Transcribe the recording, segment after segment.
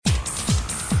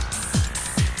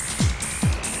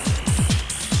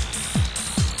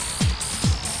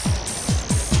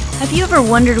Have you ever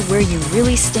wondered where you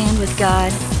really stand with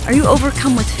God? Are you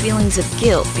overcome with feelings of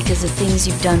guilt because of things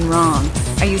you've done wrong?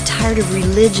 Are you tired of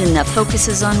religion that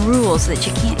focuses on rules that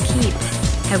you can't keep?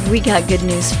 Have we got good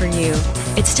news for you?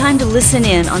 It's time to listen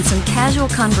in on some casual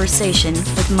conversation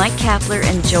with Mike Kapler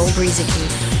and Joel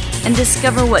Brueseke and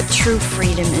discover what true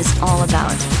freedom is all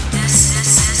about.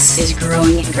 This is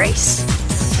Growing in Grace.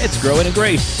 It's Growing in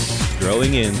Grace,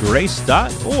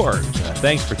 growingingrace.org.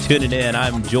 Thanks for tuning in.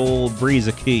 I'm Joel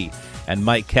Brueseke and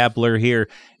Mike Kapler here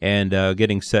and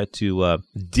getting set to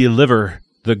deliver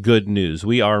the good news.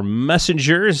 We are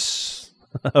messengers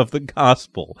of the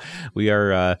gospel. We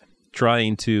are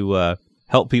trying to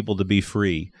help people to be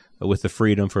free with the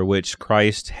freedom for which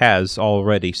Christ has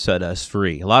already set us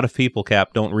free. A lot of people,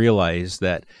 Cap, don't realize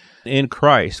that in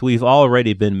Christ we've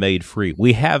already been made free.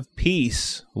 We have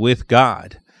peace with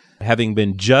God, having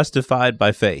been justified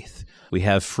by faith. We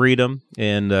have freedom,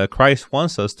 and Christ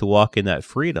wants us to walk in that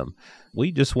freedom.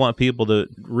 We just want people to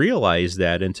realize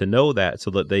that and to know that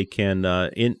so that they can,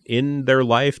 in their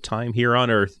lifetime here on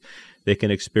earth, they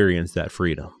can experience that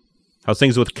freedom. How's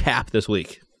things with Cap this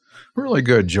week? Really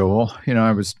good, Joel. You know,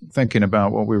 I was thinking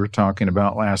about what we were talking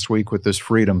about last week with this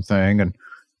freedom thing, and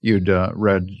you'd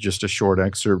read just a short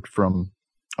excerpt from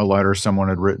a letter someone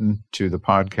had written to the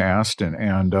podcast,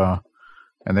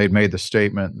 and they'd made the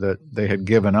statement that they had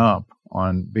given up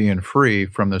on being free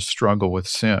from this struggle with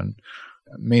sin,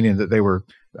 meaning that they were,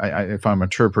 if I'm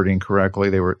interpreting correctly,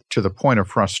 they were to the point of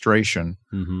frustration,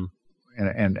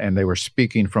 and they were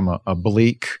speaking from a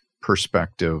bleak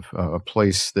perspective, a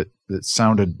place that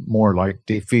sounded more like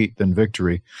defeat than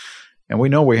victory. And we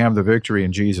know we have the victory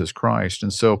in Jesus Christ.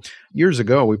 And so years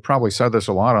ago, we probably said this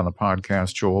a lot on the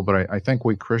podcast, Joel, but I think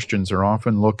we Christians are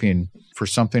often looking for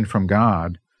something from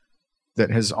God that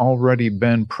has already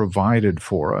been provided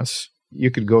for us. You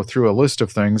could go through a list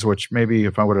of things, which maybe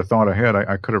if I would have thought ahead,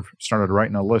 I could have started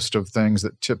writing a list of things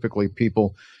that typically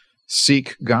people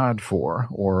seek God for,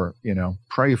 or,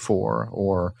 pray for,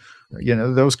 or,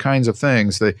 those kinds of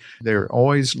things. They're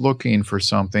always looking for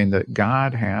something that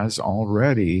God has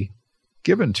already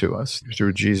given to us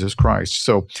through Jesus Christ.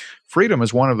 So freedom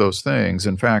is one of those things.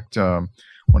 In fact,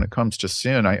 when it comes to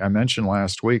sin, I mentioned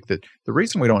last week that the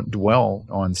reason we don't dwell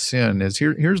on sin is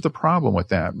here's the problem with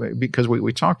that, because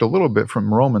we talked a little bit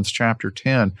from Romans chapter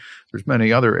 10. There's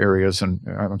many other areas, and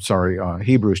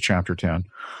Hebrews chapter 10,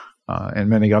 and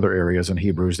many other areas in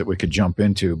Hebrews that we could jump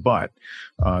into. But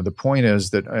the point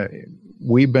is that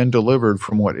we've been delivered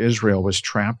from what Israel was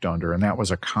trapped under, and that was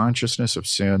a consciousness of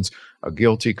sins, a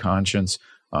guilty conscience.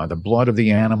 The blood of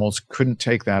the animals couldn't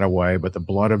take that away, but the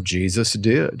blood of Jesus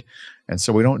did. And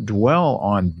so we don't dwell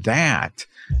on that.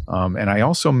 And I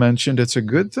also mentioned it's a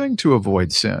good thing to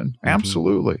avoid sin.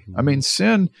 Absolutely. I mean,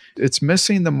 sin, it's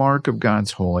missing the mark of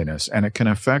God's holiness, and it can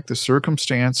affect the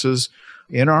circumstances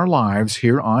in our lives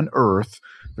here on earth.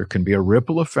 There can be a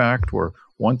ripple effect where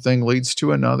one thing leads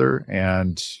to another,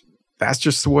 and that's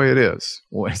just the way it is.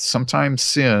 Sometimes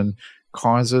sin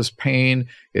causes pain,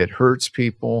 it hurts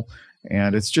people,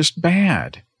 and it's just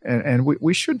bad. And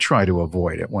we should try to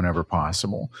avoid it whenever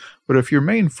possible. But if your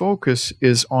main focus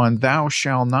is on thou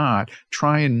shalt not,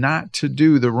 trying not to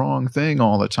do the wrong thing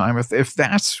all the time, if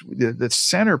that's the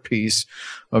centerpiece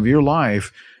of your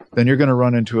life, then you're going to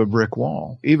run into a brick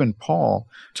wall. Even Paul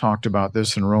talked about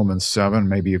this in Romans 7.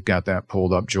 Maybe you've got that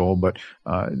pulled up, Joel. But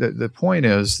the point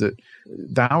is that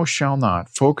thou shalt not,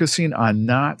 focusing on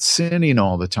not sinning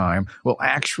all the time, will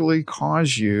actually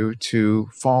cause you to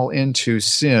fall into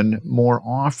sin more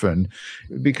often.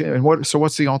 So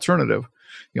what's the alternative?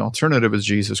 The alternative is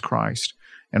Jesus Christ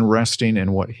and resting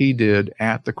in what he did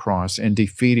at the cross and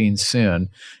defeating sin.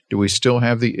 Do we still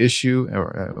have the issue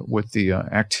with the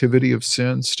activity of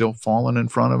sin still falling in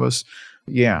front of us?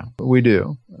 Yeah, we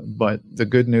do. But the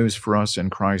good news for us in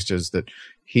Christ is that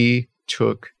he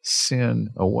took sin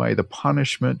away. The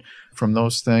punishment from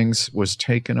those things was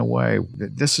taken away.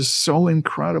 This is so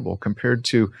incredible compared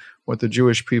to what the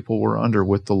Jewish people were under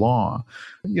with the law.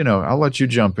 I'll let you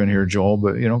jump in here, Joel,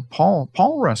 but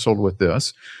Paul wrestled with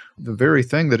this. The very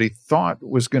thing that he thought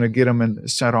was going to get him and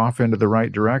set off into the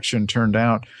right direction turned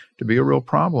out to be a real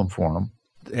problem for him.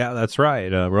 Yeah, that's right.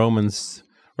 Romans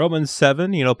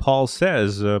 7, Paul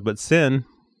says, but sin,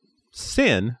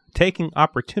 taking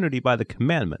opportunity by the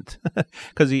commandment.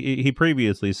 Because he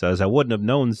previously says, I wouldn't have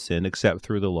known sin except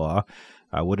through the law.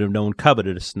 I wouldn't have known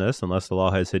covetousness unless the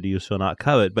law had said, you shall not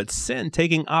covet. But sin,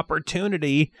 taking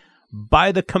opportunity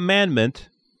by the commandment,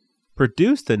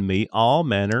 produced in me all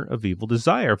manner of evil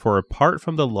desire. For apart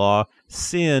from the law,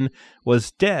 sin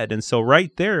was dead. And so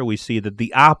right there we see that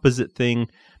the opposite thing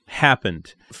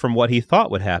happened from what he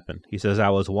thought would happen. He says, I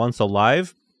was once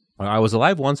alive, I was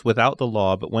alive once without the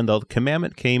law, but when the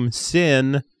commandment came,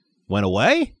 sin went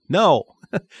away? No.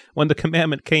 When the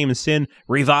commandment came, sin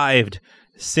revived.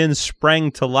 Sin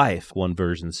sprang to life, one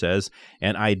version says,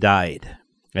 and I died.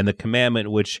 And the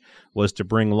commandment which was to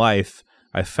bring life,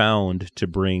 I found to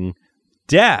bring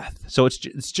death. So it's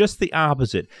just the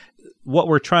opposite. What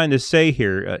we're trying to say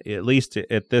here, at least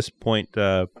at this point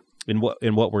in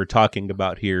what we're talking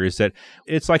about here, is that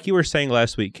it's like you were saying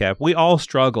last week, Cap, we all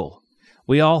struggle.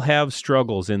 We all have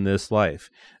struggles in this life.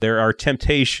 There are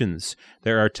temptations.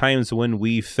 There are times when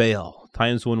we fail,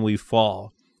 times when we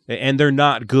fall, and they're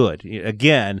not good.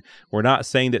 Again, we're not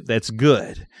saying that that's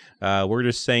good. We're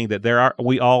just saying that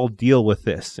we all deal with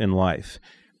this in life.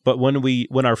 But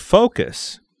when our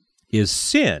focus is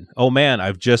sin, oh man,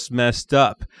 I've just messed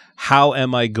up. How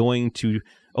am I going to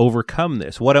overcome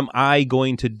this? What am I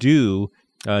going to do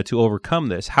to overcome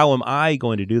this? How am I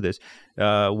going to do this?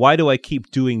 Why do I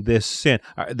keep doing this sin?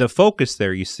 The focus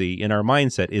there, you see, in our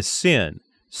mindset is sin,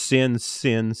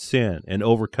 and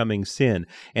overcoming sin.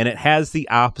 And it has the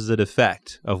opposite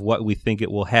effect of what we think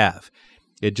it will have.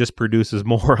 It just produces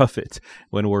more of it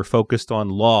when we're focused on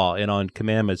law and on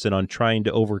commandments and on trying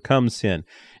to overcome sin.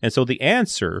 And so the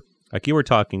answer, like you were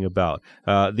talking about,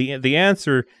 the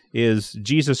answer is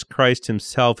Jesus Christ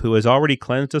himself, who has already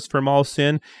cleansed us from all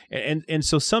sin. And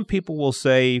so some people will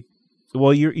say,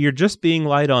 well, you're just being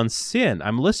light on sin.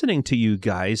 I'm listening to you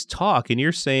guys talk, and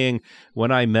you're saying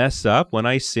when I mess up, when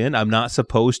I sin, I'm not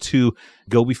supposed to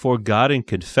go before God and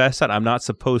confess that. I'm not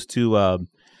supposed to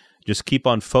just keep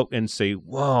on and say,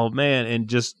 whoa, man, and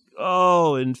just,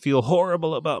 and feel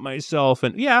horrible about myself.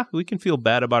 And yeah, we can feel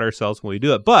bad about ourselves when we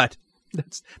do it, but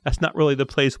that's not really the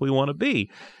place we want to be,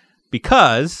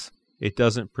 because it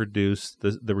doesn't produce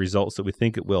the results that we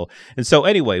think it will. And so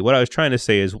anyway, what I was trying to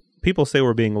say is, people say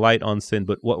we're being light on sin,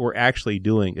 but what we're actually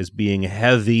doing is being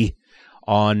heavy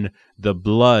on the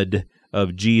blood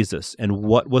of Jesus and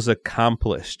what was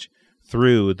accomplished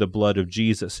through the blood of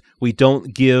Jesus. We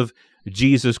don't give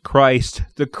Jesus Christ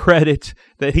the credit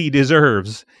that he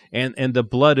deserves, and the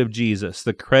blood of Jesus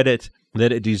the credit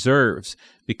that it deserves,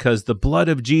 because the blood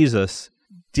of Jesus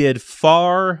did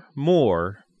far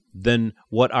more than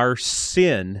what our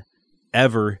sin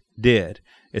ever did.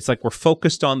 It's like we're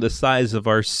focused on the size of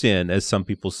our sin, as some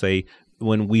people say,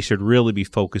 when we should really be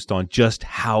focused on just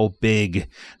how big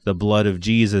the blood of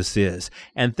Jesus is.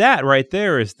 And that right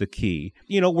there is the key.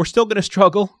 We're still going to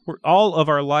struggle. All of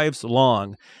our lives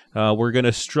long, we're going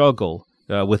to struggle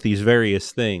with these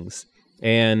various things.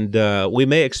 And we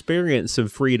may experience some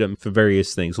freedom for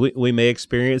various things. We may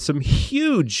experience some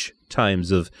huge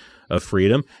times of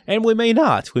freedom, and we may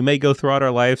not. We may go throughout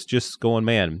our lives just going,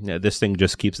 man, this thing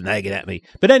just keeps nagging at me.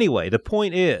 But anyway, the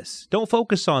point is, don't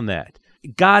focus on that.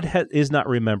 God is not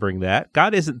remembering that.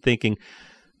 God isn't thinking,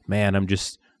 man, I'm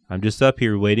just up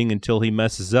here waiting until he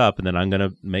messes up, and then I'm going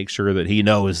to make sure that he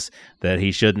knows that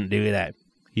he shouldn't do that.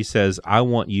 He says, I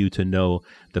want you to know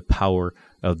the power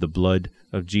of the blood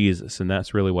of Jesus, and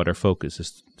that's really what our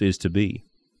focus is to be.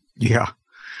 Yeah.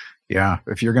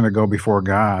 If you're going to go before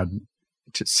God,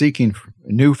 seeking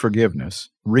new forgiveness,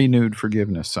 renewed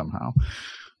forgiveness somehow.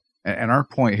 And our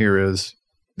point here is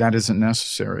that isn't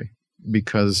necessary,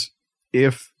 because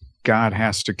if God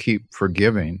has to keep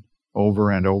forgiving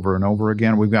over and over and over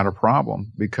again, we've got a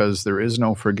problem, because there is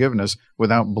no forgiveness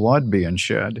without blood being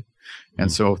shed.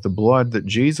 And so if the blood that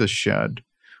Jesus shed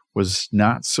was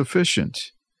not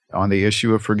sufficient on the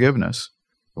issue of forgiveness,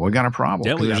 we got a problem,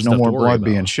 because there's no more blood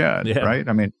being shed, right?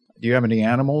 I mean, do you have any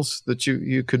animals that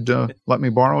you could let me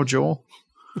borrow, Joel,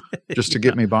 just to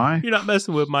get me by? You're not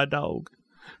messing with my dog.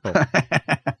 Oh.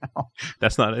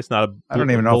 It's not a I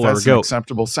don't even know if that's an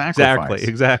acceptable sacrifice.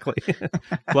 Exactly.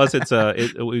 Plus,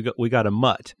 we got a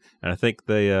mutt, and I think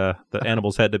the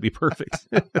animals had to be perfect.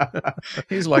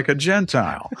 He's like a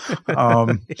Gentile.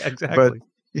 Exactly. But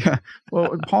yeah,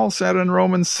 well, Paul said in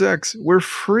Romans 6, we're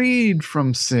freed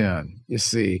from sin, you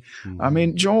see. I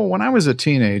mean, Joel, when I was a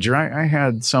teenager, I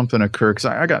had something occur, because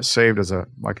I got saved as a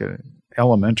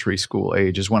elementary school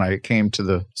age is when I came to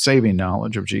the saving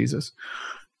knowledge of Jesus.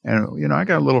 And, I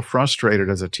got a little frustrated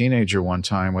as a teenager one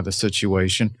time with a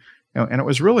situation, and it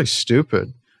was really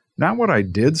stupid. Not what I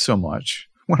did so much.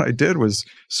 What I did was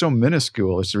so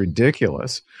minuscule, it's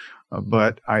ridiculous.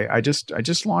 But I just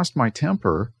lost my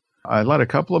temper. I let a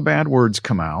couple of bad words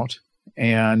come out,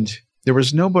 and there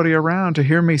was nobody around to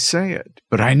hear me say it.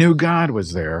 But I knew God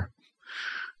was there.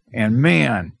 And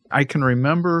man, I can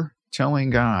remember telling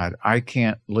God, I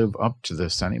can't live up to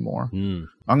this anymore. I'm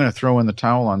going to throw in the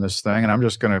towel on this thing, and I'm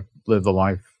just going to live the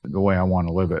life the way I want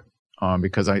to live it,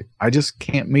 because I just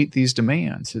can't meet these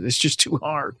demands. It's just too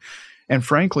hard. And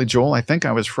frankly, Joel, I think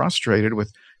I was frustrated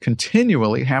with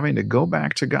continually having to go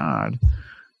back to God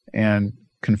and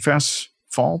confess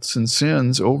faults and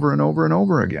sins over and over and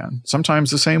over again, sometimes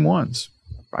the same ones.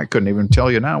 I couldn't even tell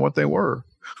you now what they were.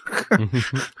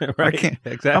 Right, I can't,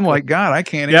 exactly. I'm like, God, I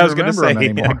can't I even was going to remember say,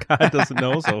 them anymore. God doesn't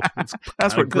know, so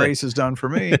That's what grace has done for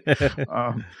me.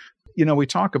 We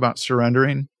talk about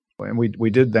surrendering, and we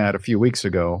did that a few weeks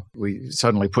ago. We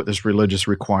suddenly put this religious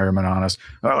requirement on us.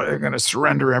 Oh, they're going to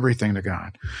surrender everything to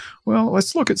God. Well,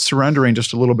 let's look at surrendering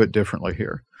just a little bit differently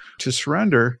here. To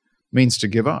surrender means to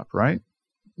give up, right?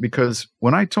 Because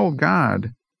when I told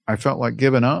God I felt like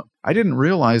giving up, I didn't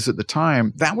realize at the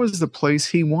time that was the place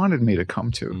he wanted me to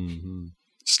come to. Mm-hmm.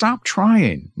 Stop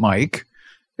trying, Mike.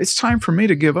 It's time for me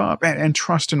to give up and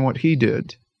trust in what he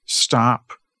did.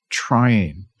 Stop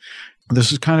trying.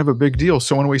 This is kind of a big deal.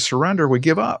 So when we surrender, we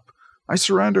give up. I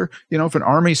surrender. If an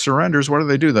army surrenders, what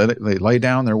do? They lay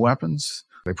down their weapons.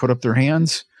 They put up their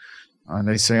hands. And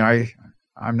they say,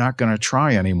 I'm not going to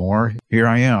try anymore. Here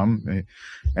I am.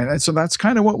 And so that's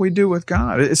kind of what we do with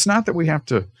God. It's not that we have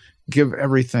to give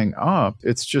everything up.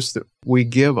 It's just that we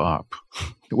give up.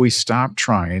 We stop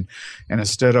trying. And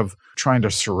instead of trying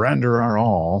to surrender our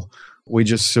all, we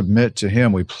just submit to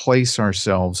him. We place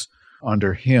ourselves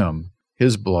under him,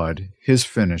 his blood, his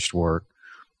finished work.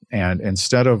 And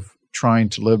instead of trying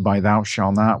to live by thou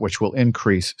shalt not, which will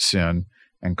increase sin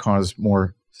and cause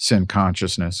more sin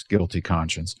consciousness, guilty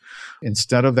conscience,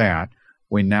 instead of that,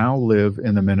 we now live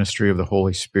in the ministry of the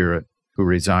Holy Spirit who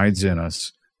resides in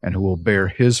us and who will bear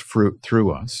his fruit through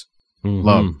us. Mm-hmm.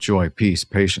 Love, joy, peace,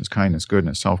 patience, kindness,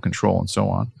 goodness, self-control, and so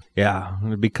on. Yeah,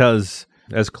 because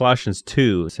as Colossians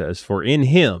 2 says, for in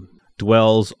him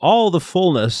dwells all the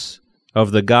fullness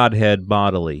of the Godhead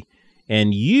bodily,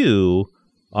 and you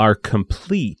are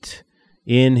complete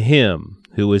in him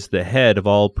who is the head of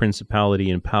all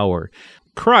principality and power.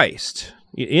 Christ,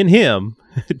 in him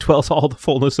dwells all the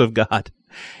fullness of God,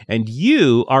 and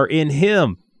you are in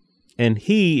him, and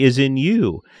he is in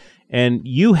you, and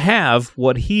you have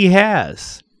what he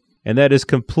has, and that is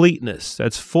completeness,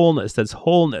 that's fullness, that's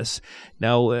wholeness.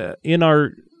 Now, in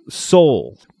our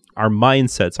soul, our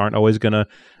mindsets aren't always going to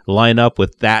line up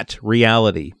with that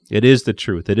reality. It is the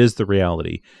truth, it is the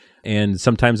reality, and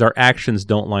sometimes our actions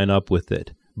don't line up with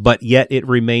it, but yet it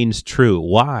remains true.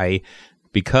 Why?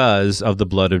 Because of the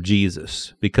blood of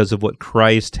Jesus, because of what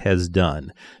Christ has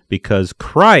done, because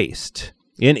Christ,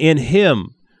 in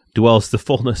him dwells the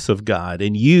fullness of God,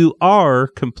 and you are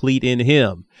complete in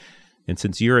him. And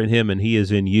since you're in him and he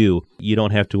is in you, you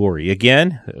don't have to worry.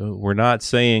 Again, we're not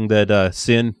saying that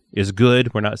sin is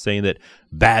good. We're not saying that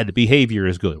bad behavior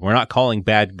is good. We're not calling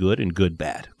bad good and good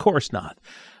bad. Of course not.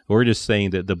 We're just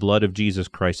saying that the blood of Jesus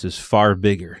Christ is far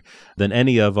bigger than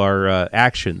any of our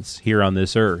actions here on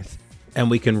this earth. And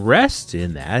we can rest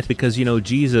in that because,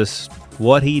 Jesus,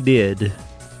 what he did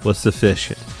was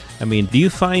sufficient. I mean, do you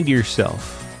find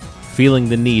yourself feeling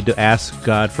the need to ask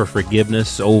God for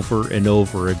forgiveness over and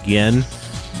over again?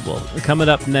 Well, coming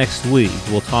up next week,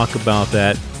 we'll talk about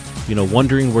that,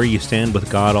 wondering where you stand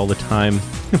with God all the time.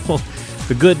 Well,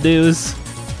 the good news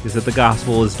is that the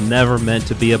gospel is never meant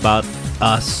to be about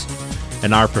us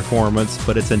and our performance,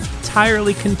 but it's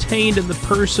entirely contained in the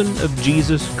person of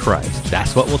Jesus Christ.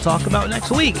 That's what we'll talk about next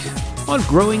week on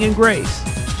Growing in Grace.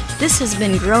 This has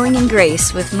been Growing in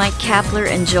Grace with Mike Kapler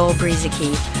and Joel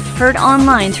Brieseke, heard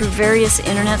online through various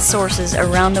internet sources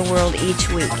around the world each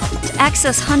week. To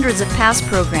access hundreds of past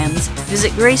programs,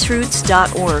 visit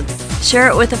graceroots.org. Share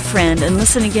it with a friend and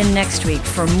listen again next week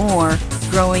for more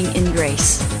Growing in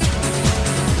Grace.